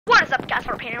What is up, guys?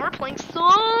 We're playing. We're playing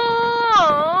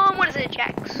some. What is it,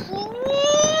 Jax?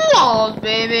 Balls,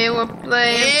 baby. We're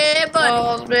playing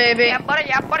balls, baby. Yeah, buddy.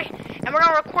 Yeah, buddy. And we're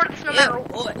gonna record this no matter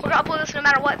what. We're gonna upload this no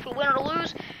matter what, if we win or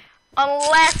lose,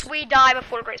 unless we die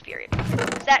before the grace period.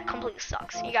 That completely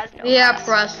sucks. You guys know. Yeah,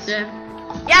 Preston.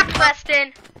 Yeah,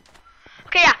 Preston.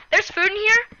 Okay, yeah. There's food in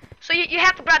here, so you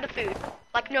have to grab the food.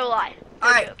 Like, no lie. No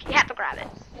Alright. joke. You have to grab it.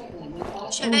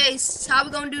 Chase, how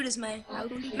we gonna do this, man?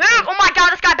 Move! Oh my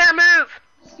God, this guy better move.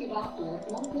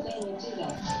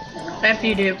 If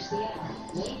you do,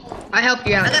 I help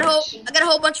you out. I got a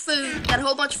whole bunch of food. Got a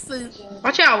whole bunch of food.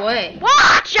 Watch out, way.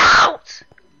 Watch out!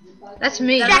 That's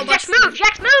me. Jax, move!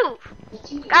 Jax, move!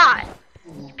 God.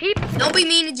 People. Don't be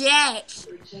mean to Jack.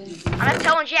 I'm not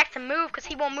telling Jax to move because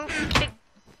he won't move. Big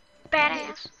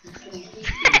badass.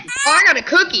 Oh, I got a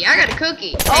cookie.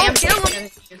 Oh, kill him.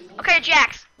 Okay,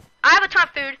 Jax. I have a ton of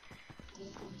food.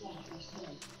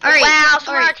 Alright. Wow,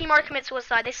 so our team already commit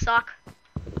suicide. They suck.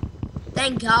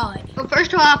 Thank God. Well,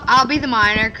 first off, I'll be the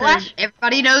miner because What?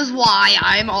 everybody knows why.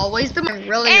 I'm always the miner.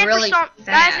 Really Guys,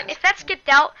 fast. if that skipped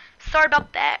out, sorry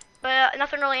about that. But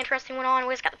nothing really interesting went on.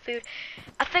 We just got the food.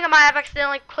 I think I might have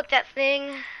accidentally clicked that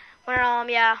thing where,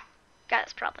 yeah.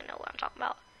 Guys probably know what I'm talking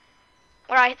about.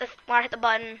 Where I hit the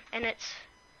button and it's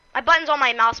my button's on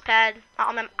my mouse pad, not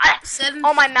on my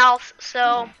mouse,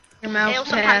 so Your mouse it'll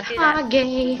pad. sometimes do that.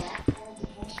 Gay.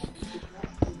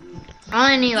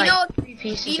 I only need like know, 3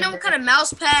 pieces. You know what kind of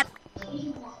mouse pad?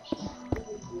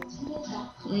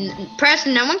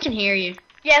 Preston, no one can hear you.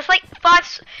 Yeah, it's like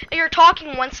 5. You're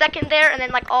talking 1 second there, and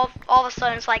then like all of a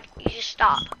sudden it's like you just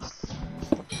stop.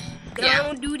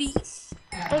 Don't do this.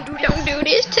 Don't do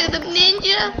this to the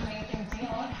ninja.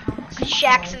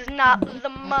 Jax is not the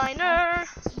miner.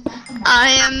 I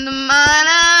am the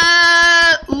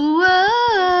miner.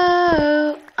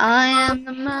 Whoa. I am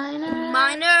the miner.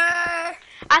 Miner.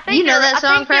 I think You know that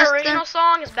song, I think Preston? the original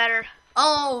song is better.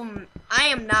 I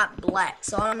am not black,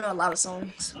 so I don't know a lot of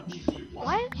songs.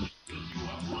 What?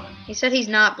 He said he's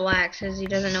not black, says he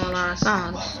doesn't know a lot of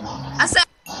songs. I said.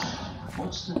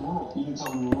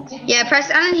 Yeah,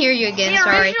 Preston, I didn't hear you again,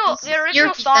 sorry. The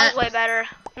original song is way better.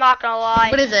 Not gonna lie.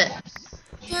 What is it?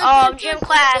 Gym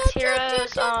class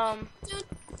heroes. I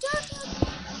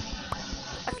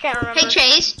can't remember. Hey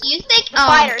Chase, do you think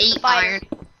Spiders, 8 spiders.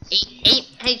 iron? 8.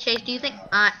 Hey Chase, do you think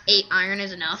 8 iron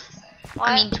is enough? What?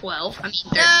 I mean 12. I mean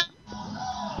 30.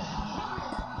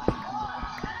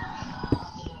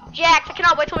 Jax, I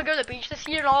cannot wait till we go to the beach this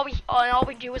year and all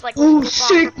we do is like Oh, listen to songs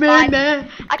sick for 5. man.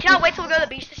 I cannot wait till we go to the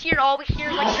beach this year and all we hear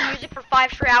is like the music for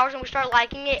 5 straight hours and we start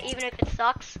liking it even if it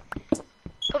sucks.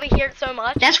 But we hear it so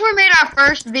much. That's where we made our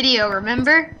first video,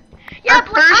 remember? Yeah, our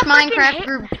but, like, first I freaking Minecraft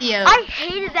group video. I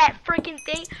hated that freaking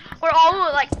thing where all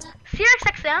of like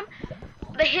SiriusXM,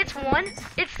 the hits one,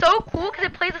 it's so cool because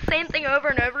it plays the same thing over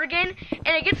and over again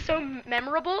and it gets so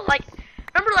memorable. Like,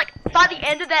 remember like by the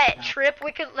end of that trip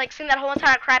we could like sing that whole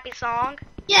entire crappy song?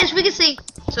 Yes, we can sing.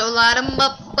 So light 'em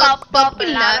up, light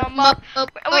 'em up.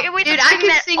 We Dude, just I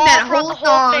can sing all that throughout whole the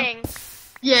song. thing.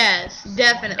 Yes,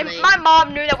 definitely. And my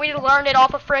mom knew that we learned it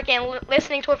off of frickin'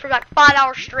 listening to it for like 5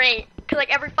 hours straight. Cause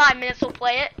like every 5 minutes we'll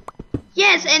play it.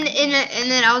 Yes, and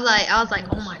then I was like,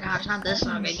 oh my gosh, not this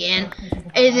song again.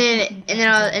 And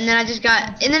then I just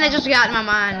got in my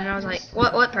mind, and I was like,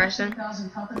 what Preston?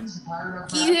 Can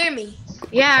you hear me?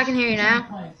 Yeah, I can hear you now.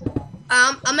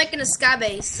 I'm making a sky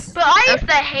base. But I used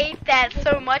to hate that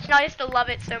so much, and I used to love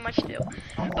it so much too.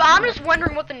 But I'm just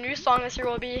wondering what the new song this year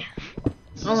will be.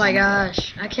 Oh my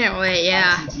gosh, I can't wait.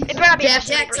 Yeah. It better not be a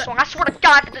Justin Bieber song. I swear to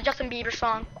God, it's a Justin Bieber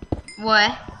song.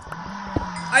 What?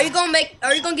 Are you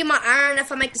gonna get my iron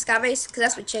if I make the sky base? Cause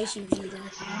that's what Chase usually does.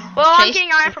 Well, I'm Chase?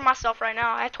 getting iron for myself right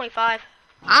now. I have 25.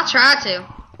 I'll try to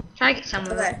get some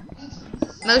of Okay.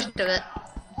 it. Most of it.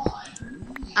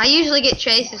 I usually get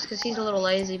Chase's because he's a little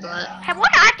lazy, but Hey,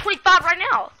 what? I have 25 right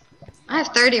now. I have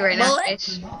 30 right now. What?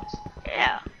 Chase.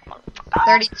 Yeah.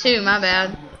 32, my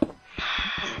bad.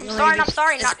 I'm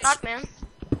sorry, knock, man.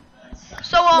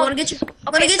 So, I'm gonna get you.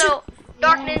 okay, so,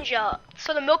 Dark Ninja.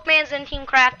 So the Milkman's in Team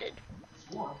Crafted.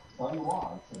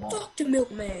 Fuck the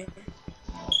milkman.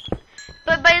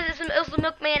 But it was the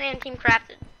Milkman and Team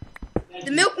Crafted.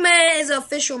 The milkman is an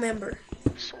official member.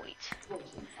 Sweet.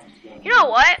 You know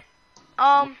what?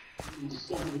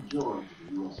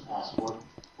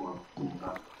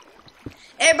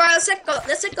 Hey, bro, let's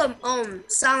take a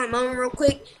silent moment real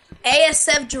quick.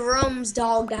 ASF Jerome's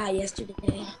dog died yesterday.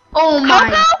 Oh my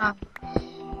Coco? god.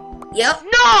 Yep.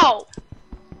 No!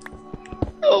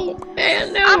 Oh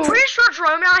man, no. I'm pretty sure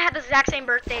Jerome and I had the exact same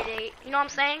birthday date. You know what I'm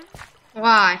saying?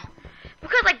 Why?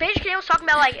 Because like basically I was talking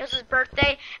about like it was his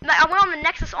birthday, and like, I went on the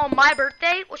Nexus on my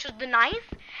birthday, which was the 9th,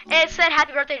 and it said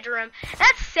happy birthday, Jerome.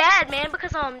 That's sad, man,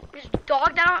 because his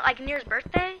dog died on like near his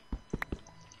birthday.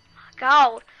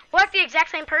 God, we're like the exact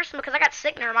same person because I got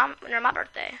sick near my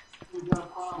birthday. You know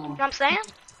what I'm saying?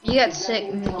 You got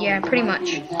sick. Yeah, pretty much.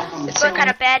 It's kind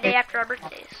of bad day after our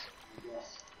birthdays.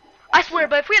 I swear,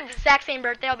 but if we have the exact same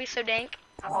birthday, I'll be so dank.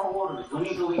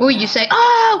 Will you say,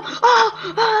 oh.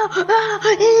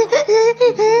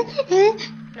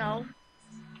 No.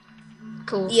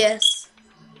 Cool. Yes.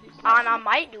 I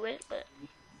might do it, but.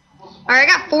 Alright, I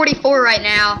got 44 right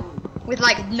now, with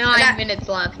like 9 minutes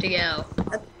left to go.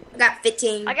 I got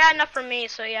 15. I got enough for me,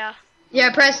 so yeah.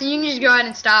 Yeah, Preston, you can just go ahead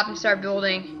and stop and start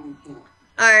building.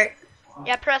 Alright.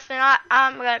 Yeah, Preston,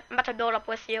 I'm about to build up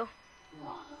with you.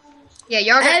 Yeah,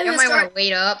 y'all might want to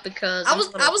wait up because I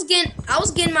was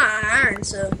getting my iron,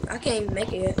 so I can't even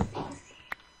make it yet.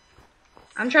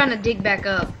 I'm trying to dig back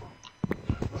up.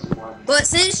 But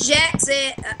since Jack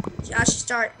said I should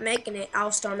start making it,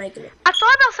 I'll start making it. I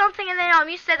thought about something, and then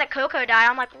you said that Coco died.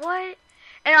 I'm like, what?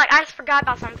 And like I just forgot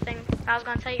about something I was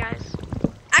gonna tell you guys.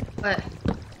 What?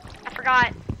 I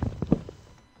forgot.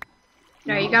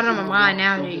 No, you got it on my mind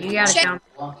now, dude. You got it down.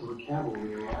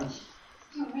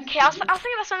 Okay, I was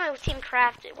thinking about something with Team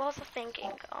Crafted. What was I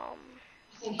thinking?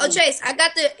 Oh, Chase, I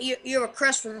got your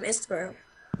request from Instagram.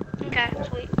 Okay,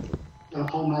 sweet. Got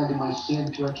a whole mag in my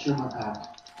sand to extra in my pack.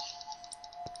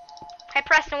 Hey,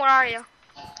 Preston, where are you?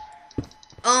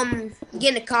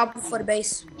 Getting a copper for the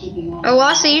base. Oh, well,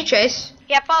 I see you, Chase.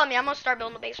 Yeah, follow me. I'm gonna start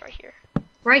building the base right here.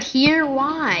 Right here?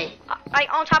 Why? Like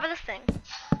on top of this thing.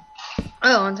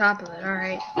 Oh, on top of it. All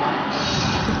right.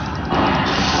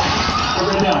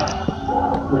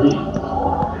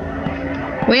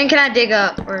 When can I dig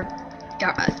up or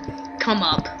come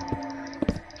up?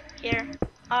 Here.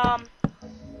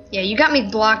 Yeah, you got me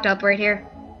blocked up right here.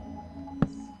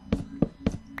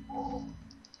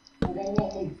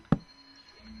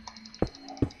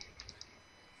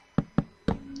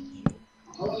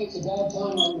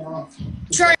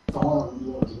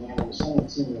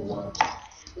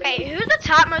 Okay, who's the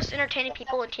top most entertaining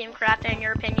people in Team Crafted in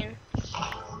your opinion?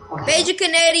 Major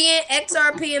Canadian,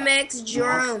 XRPMX,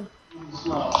 Jerome.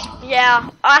 Yeah.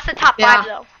 Oh, that's the top 5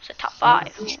 though. It's the top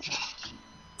 5.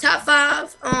 Top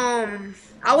 5,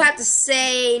 I would have to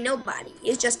say nobody.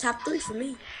 It's just top 3 for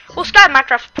me. Well, Sky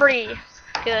Minecraft's pretty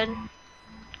good.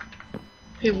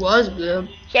 He was good.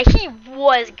 Yeah, he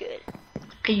was good.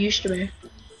 He used to be.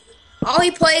 All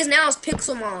he plays now is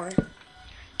Pixelmon.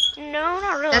 No,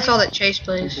 not really. That's all that Chase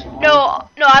plays. No,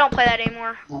 I don't play that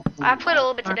anymore. I played a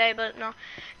little bit today, but no.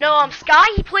 No, Sky,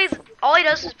 all he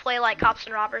does is play like cops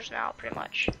and robbers now, pretty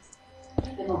much.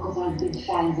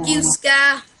 You,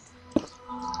 Sky.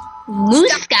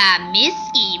 Muska,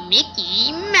 Missy,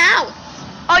 Mickey Mouse.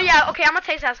 Oh yeah, okay, I'm gonna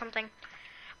tell you guys something.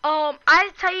 I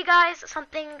tell you guys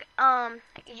something,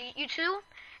 you two,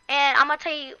 and I'm gonna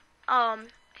tell you,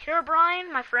 Hero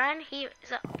Brian, my friend, he's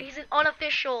an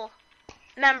unofficial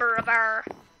member of our,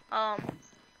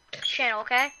 channel,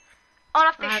 okay?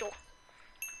 Unofficial.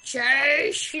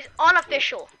 Chase. He's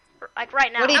unofficial, like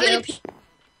right now. What do you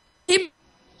do?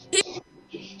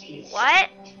 What?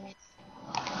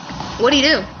 What do you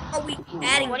do? Are we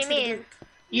adding What do you mean?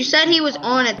 You said he was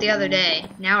on it the other day.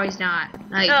 Now he's not.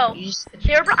 Like, No. you just,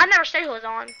 Hero Brian, I never said he was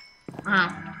on. oh.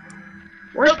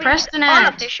 Where's No, but Preston he's at?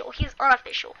 unofficial. He's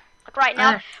unofficial. Like right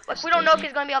now, like we don't know if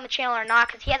he's gonna be on the channel or not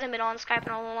because he hasn't been on Skype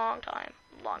in a long time.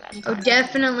 Long ass Oh, time.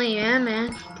 definitely, yeah,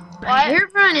 man. What? Your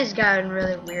run has gotten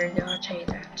really weird, though, I'll tell you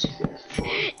that.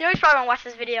 You know he's probably gonna watch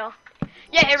this video.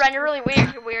 Yeah, hey Ryan, you're really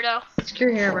weird, you weirdo.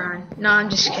 Screw Herobrine. No, I'm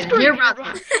just kidding. Screw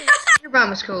Herobrine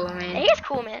was cool, man. He's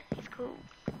cool, man. He's cool.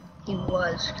 He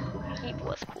was cool. He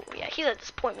was cool. Yeah, he's a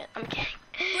disappointment. I'm kidding.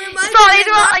 Remind He's me probably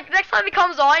that- like next time he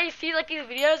comes on, he sees like these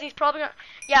videos. He's probably gonna.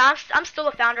 Yeah, I'm still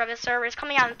the founder of his server. It's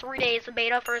coming out in 3 days. The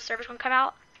beta for his server's gonna come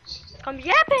out. Come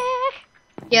epic.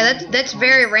 Yeah, that's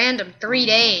very random. 3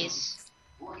 days.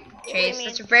 Chase, mean?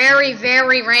 that's very,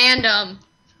 very random.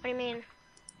 What do you mean?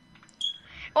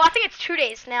 Well, I think it's 2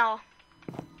 days now.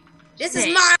 This is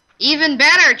my. Even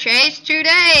better, Chase. 2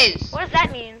 days. What does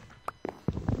that mean?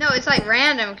 No, it's like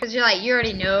random because you're like you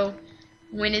already know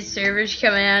when his server's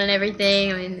coming out and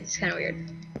everything. I mean, it's kind of weird.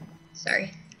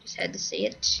 Sorry, just had to see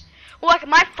it. Well, like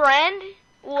my friend,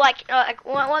 like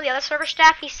one of the other server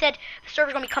staff, he said the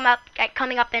server's gonna be coming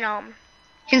up in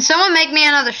Can someone make me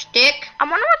another stick? I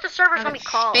wonder what the server's gonna be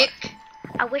called. Stick.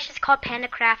 I wish it's called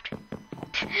PandaCraft.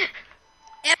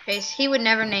 Chase, he would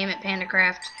never name it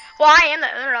PandaCraft. Well, I am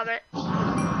the owner of it.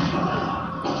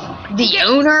 The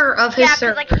owner of his Yeah,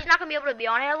 server. because like he's not gonna be able to be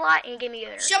on it a lot, and he gave me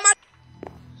the owner. Shut my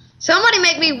Somebody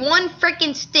make me one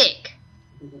freaking stick.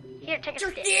 Here, take a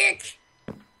stick. dick.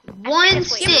 One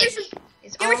it's Give me stick. some.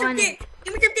 It's Give me all some I need. dick.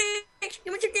 Give me some dick.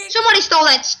 Give me some dick. Somebody stole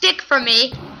that stick from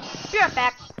me. Be right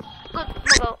back. Look, I'm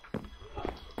gonna go.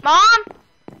 Mom?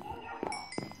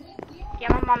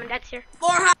 Yeah, my mom and dad's here.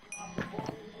 More hot.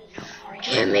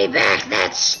 Give me back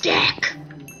that stick.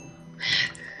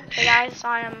 Hey guys,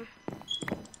 I'm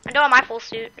doing my full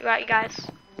suit. What about you guys?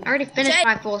 I already finished Jay.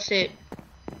 my full suit.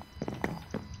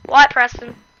 What,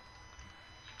 Preston?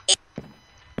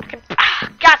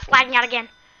 God, it's lagging out again.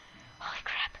 Holy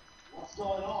crap.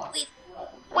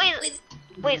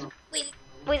 Wait.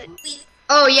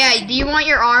 Oh yeah, do you want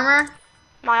your armor?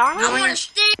 My armor? I want a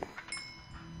stick.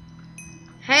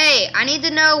 Hey, I need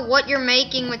to know what you're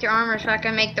making with your armor so I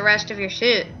can make the rest of your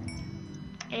suit.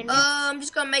 I'm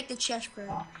just gonna make the chest plate.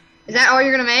 Is that all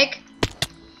you're gonna make?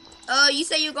 You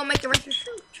say you're gonna make the rest of the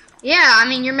suit? Yeah, I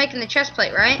mean you're making the chest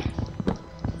plate, right?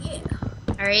 Yeah.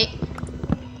 Alright.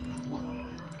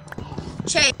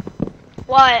 Chase.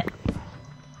 What?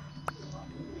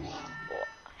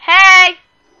 Hey!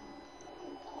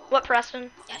 What,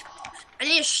 Preston? I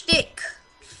need a stick.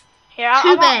 Here,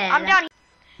 Too bad. I'm down here.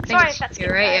 I think Sorry it's- if that's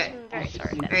you're right, guys. I'm very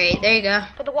sorry. Alright, there you go.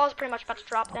 But the wall's pretty much about to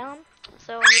drop down,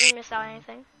 so you didn't miss out on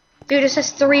anything. Dude, it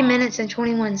says 3 minutes and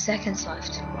 21 seconds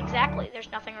left. Exactly.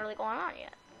 There's nothing really going on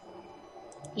yet.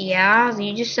 Yeah,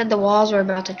 you just said the walls were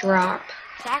about to drop.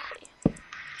 Exactly.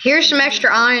 Here's some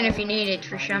extra iron if you need it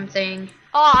for something.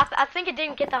 Oh, I think it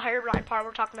didn't get the Herobrine part.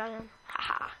 We're talking about him.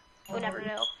 Haha. We'll never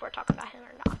know if we're talking about him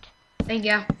or not. There you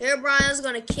go. Here, Brian's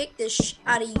gonna kick this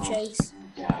out of you, Chase.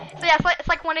 So yeah, it's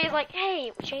like one day he's like,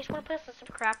 hey, Chase, wanna put us in some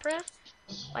crap risk?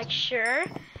 Like, sure.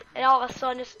 And all of a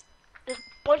sudden, this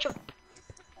bunch of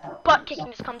butt kicking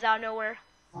just comes out of nowhere.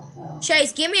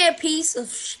 Chase, give me a piece of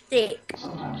stick.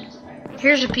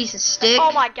 Here's a piece of stick.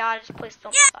 Oh my god, I just placed it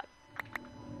on the side.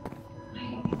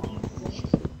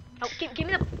 Oh, give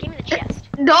me the chest.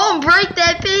 Don't break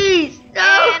that piece!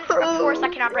 No! And of course, I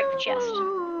cannot break the chest.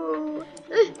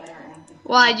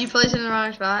 Why, did you place it in the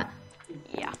wrong spot?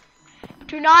 Yeah.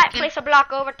 Do not place a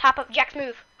block over top of Jack's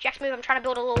move. Jack's move. I'm trying to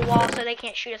build a little wall so they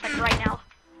can't shoot us like right now.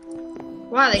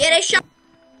 Why? Yeah, they shot.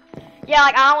 Yeah,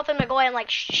 like I don't want them to go ahead and like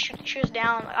shoot us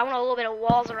down. I want a little bit of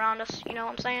walls around us. You know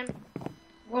what I'm saying?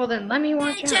 Well then, let me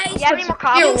watch out. Chase, You have any more Your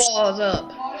cobbles? walls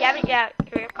up. Yeah,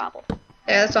 here, cobble.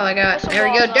 Yeah, that's all I got. Put some There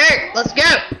we go, walls up. dirt. Let's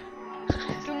go.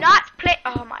 Do not play.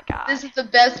 Oh my god. This is the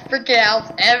best freaking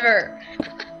house ever.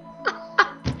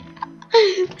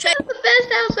 It's the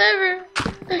best house ever.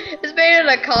 It's made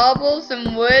out of cobble,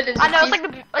 some wood, and I know, some it's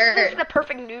like this is the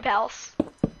perfect noob house.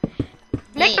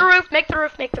 Make Yeah. the roof, make the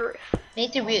roof, make the roof.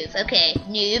 Make the roof, okay.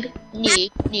 Noob, noob,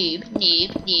 noob,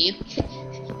 noob, noob.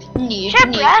 Noob, Shut up,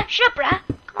 noob. bruh. Shut up, bruh.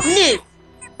 Noob.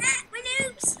 We're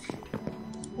noobs.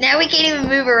 Now we can't even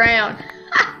move around.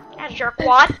 That's your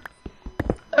quad.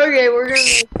 Okay, we're gonna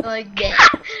make it like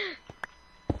that.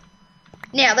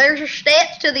 Now, there's your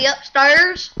steps to the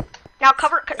upstairs. Now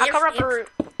cover up the roof.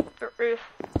 The roof.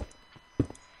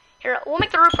 Here, we'll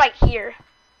make the roof right here.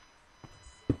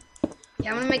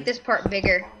 Yeah, I'm gonna make this part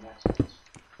bigger.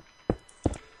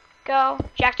 Go.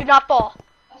 Jax, do not fall.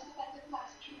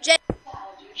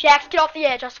 Jax, get off the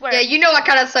edge, I swear. Yeah, you know I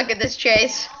kind of suck at this,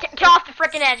 Chase. Get off the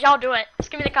freaking edge. Y'all do it.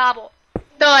 Just give me the cobble.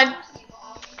 Done.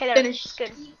 Okay, there. Finished.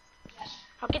 Good.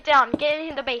 Now get down. Get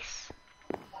in the base.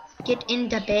 Get in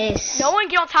the base. No one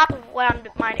get on top of what I'm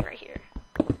mining right here.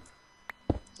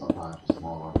 Sometimes for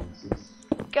small audiences,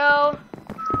 Go.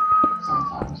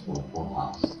 sometimes for a full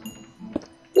house.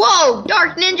 Whoa,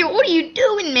 Dark Ninja, what are you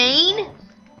doing, man?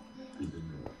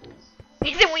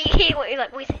 He said, he's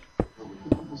like, we.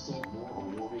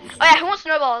 Oh yeah, who wants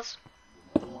snowballs?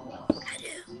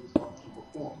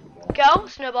 Go.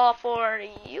 Snowball for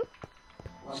you.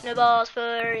 Snowballs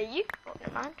for you. Oh,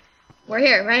 never mind. We're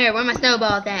here, right here. Where my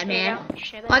snowballs at, man? There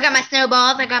you go. Oh, I got my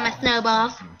snowballs. I got my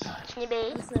snowballs.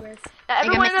 Snowballs. Snowballs.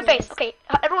 Everyone in my the base. Okay,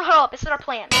 everyone huddle up. This is our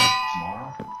plan.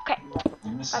 Okay.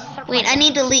 That's our Wait, plan.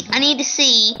 I need to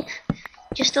see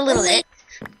just a little bit.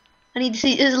 I need to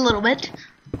see just a little bit.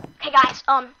 Okay, guys.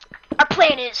 Our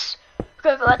plan is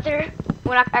we're gonna go out there.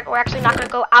 We're actually not gonna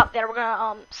go out there. We're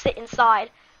gonna sit inside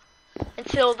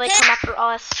until they come after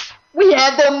us. We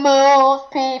have the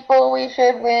most people. We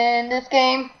should win this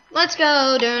game. Let's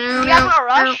go. You guys wanna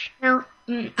rush? No.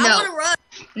 I want to run.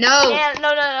 No. Yeah,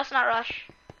 no, that's not rush.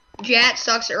 Jack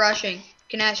sucks at rushing.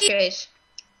 Can ask Chase.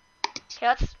 Okay,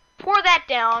 let's pour that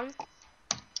down.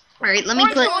 Alright, let me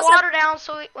Pour put. some water down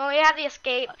so when we have the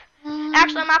escape.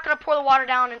 Actually, I'm not gonna pour the water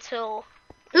down until.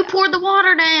 Who poured the water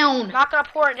I'm down? not gonna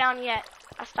pour it down yet.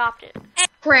 I stopped it.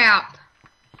 Crap.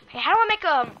 Okay, how do I make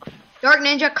a? Dark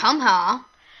Ninja, come here. How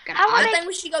do I I make? think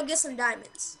we should go get some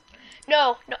diamonds.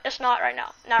 No, it's not right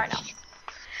now. Not right now.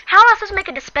 How am I supposed to make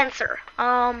a dispenser?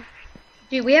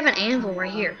 Dude, we have an anvil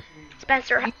right here.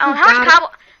 Spencer, You how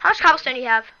much cobblestone do you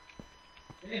have?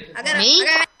 I got Me?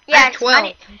 Yeah, I have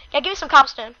 12. yeah, give me some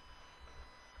cobblestone.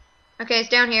 Okay, it's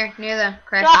down here near the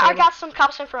crafting No, I table. got some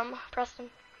cobblestone from Preston.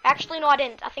 Actually, no, I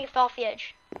didn't. I think it fell off the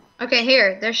edge. Okay,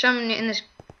 here. There's some in this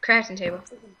crafting table.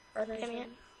 Give me it.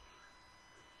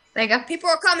 There you go. People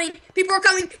are coming. People are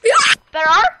coming. There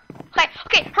are?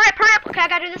 Okay, hurry up. Okay, I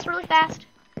gotta do this really fast.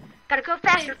 Gotta go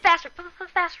faster.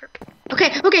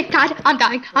 Okay, God, I'm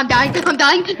dying.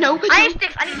 No. I need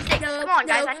sticks. Come on,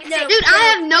 guys, I need sticks. Dude,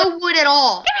 I have no wood at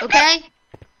all, okay?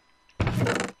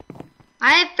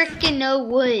 I have freaking no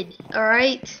wood,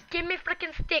 alright? Give me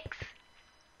freaking sticks.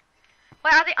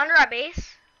 Wait, are they under our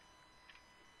base?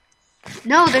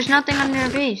 No, there's nothing under our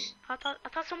base. I thought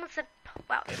someone said,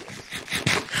 wow.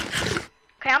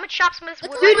 Okay, I'm gonna chop some of this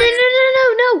wood. Dude,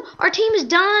 no. Our team is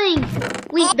dying.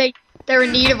 They're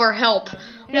in need of our help.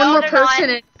 No, One more they're person not.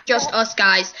 and just us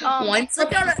guys. One more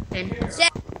Look at person.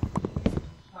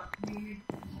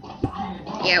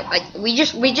 Yeah, we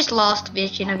just lost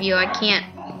vision of you. I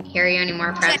can't hear you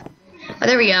anymore, Preston. Oh,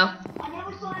 there we go.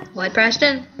 What,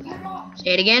 Preston?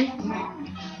 Say it again.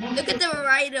 Look at the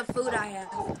variety of food I have.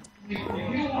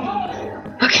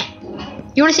 Okay.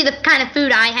 You want to see the kind of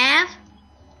food I have?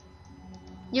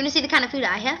 You want to see the kind of food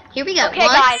I have? Here we go. Okay, One,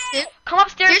 guys, two. come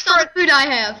upstairs Here's all the food I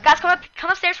have. Guys, come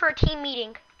upstairs for a team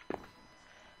meeting.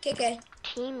 KK.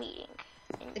 Team meeting.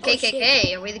 The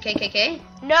KKK. Are we the KKK?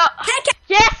 No.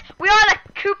 Yes, we are the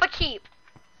Koopa Keep.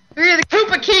 We're the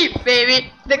Koopa Keep, baby.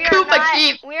 The We are Koopa not-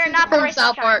 Keep. we are not the from racist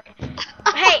South kind.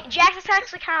 Park. Hey, Jax, it's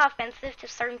actually kind of offensive to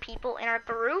certain people in our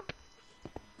group.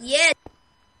 Yeah.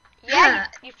 Yeah,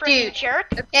 you freaking dude. jerk.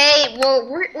 Okay, well,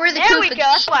 we're the There Koopa we go, Keep.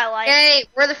 that's what I like. Okay,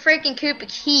 we're the freaking Koopa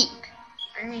Keep.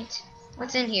 Alright.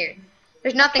 What's in here?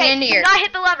 There's nothing in Okay, here. do not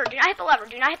hit the lever. Do not hit the lever.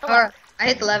 Do not hit the lever. I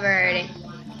hit the lever already.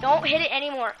 Don't hit it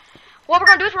anymore. What we're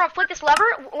gonna do is we're gonna flick this lever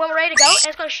when we're ready to go, and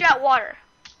it's gonna shoot out water.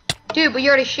 Dude, but you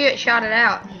already shot it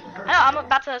out. I know. I'm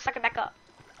about to suck it back up.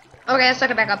 Okay, let's suck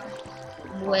it back up.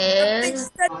 Well,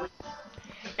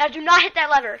 Now do not hit that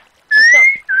lever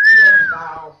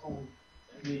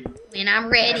until. when I'm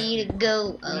ready to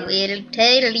go, I will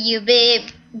tell you, babe.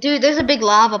 Dude, there's a big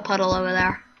lava puddle over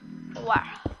there. Wow.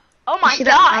 Oh my See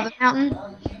that god. lava fountain?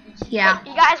 Yeah.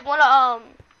 You guys wanna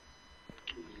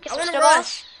get I some wanna snowballs?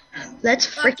 rush. Let's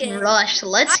freaking Okay. rush.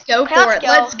 Let's go Okay, for let's it.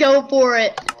 go. Let's go for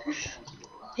it.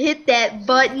 Hit that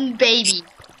button, baby.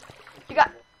 You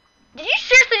got. Did you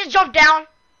seriously just jump down?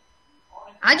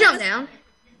 I jumped down.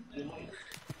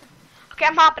 Okay,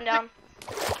 I'm hopping down.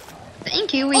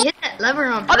 Thank you. We hit that lever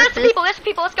on Oh, purpose. there's some people. There's some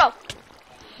people. Let's go.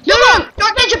 No!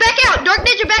 Dark Ninja, back out! Dark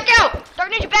Ninja, back out!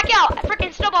 Dark Ninja, back out. I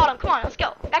freaking snowballed him. Come on, let's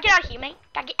go. Gotta get out of here, man.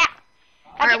 Gotta get out.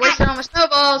 Alright, wasting all my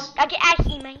snowballs. Gotta get out of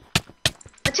here, man.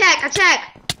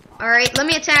 Attack! Alright, let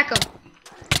me attack him.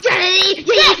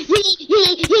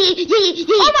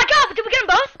 Oh my god, did we get them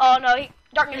both? Oh no,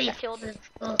 Dark Ninja got killed.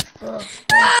 Oh, we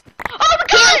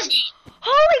got him!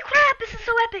 Holy crap, this is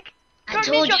so epic. I Dark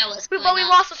told Ninja, you I was but going we on.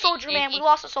 lost a soldier, man. We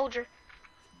lost a soldier.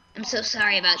 I'm so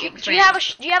sorry about your Do you have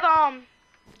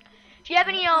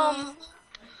any Oh,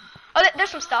 there's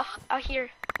some stuff out here.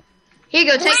 Here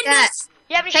you go, take that.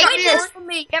 You have any Take sharpened this.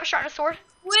 sword? You have a sharpened sword?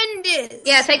 Win this.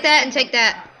 Yeah, take that and take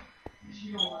that.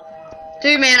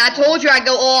 Dude, man, I told you I'd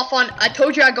go off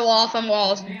on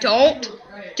walls. Don't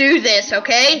do this,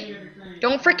 okay?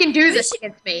 Don't freaking do this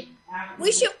against me.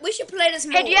 We should play this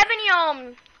more. Hey, do you have any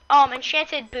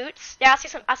enchanted boots? Yeah,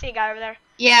 I see a guy over there.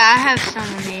 Yeah, I have some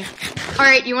on me.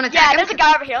 Alright, you want to Yeah, attack there's a him?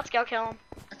 guy over here. Let's go kill him.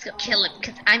 Let's go kill him,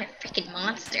 because I'm a freaking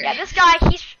monster. Yeah, this guy,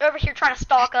 he's over here trying to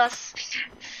stalk us.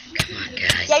 Come on,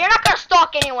 guys. Yeah, you're not gonna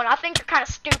stalk anyone. I think you're kind of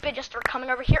stupid just for coming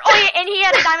over here. Oh yeah, and he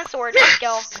had a diamond sword. Let's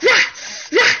go.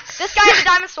 This guy has a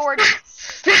diamond sword.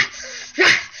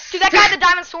 Dude, that guy has a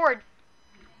diamond sword.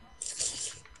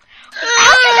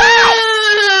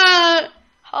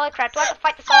 Holy crap, do I have to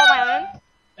fight this all on my own?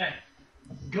 Hey,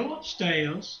 go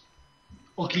upstairs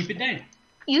or keep it down.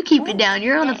 You keep it down.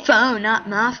 You're on the phone, not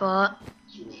my fault.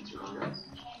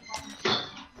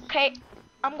 Okay,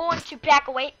 I'm going to back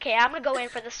away. Okay, I'm gonna go in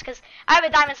for this because I have a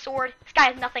diamond sword. This guy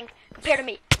has nothing compared to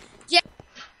me.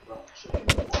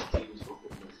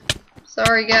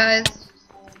 Sorry, guys.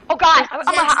 Oh god,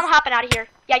 I'm hopping out of here.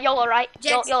 Yeah, YOLO, right?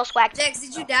 Jax- YOLO swag. Jax,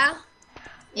 did you die?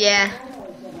 Yeah.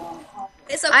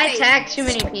 It's okay. I attacked too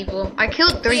many people. I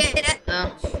killed 3 Yeah, people,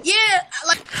 though. Yeah,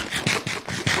 like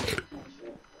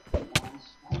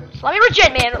Let me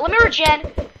regen, man. Let me regen.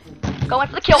 Going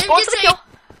for the kill. Going for the kill.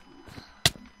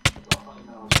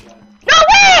 No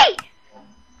way!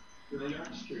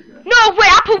 No way!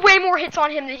 I put way more hits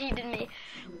on him than he did me.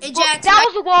 Hey, Well, Jax, that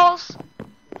was the walls.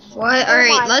 What? Oh Alright,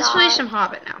 my let's play God. some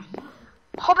Hobbit now.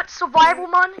 Hobbit survival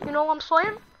man, you know what I'm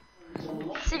saying?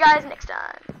 See you guys next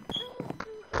time.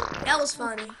 That was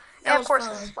funny. That And of was course,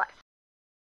 fun. this is live.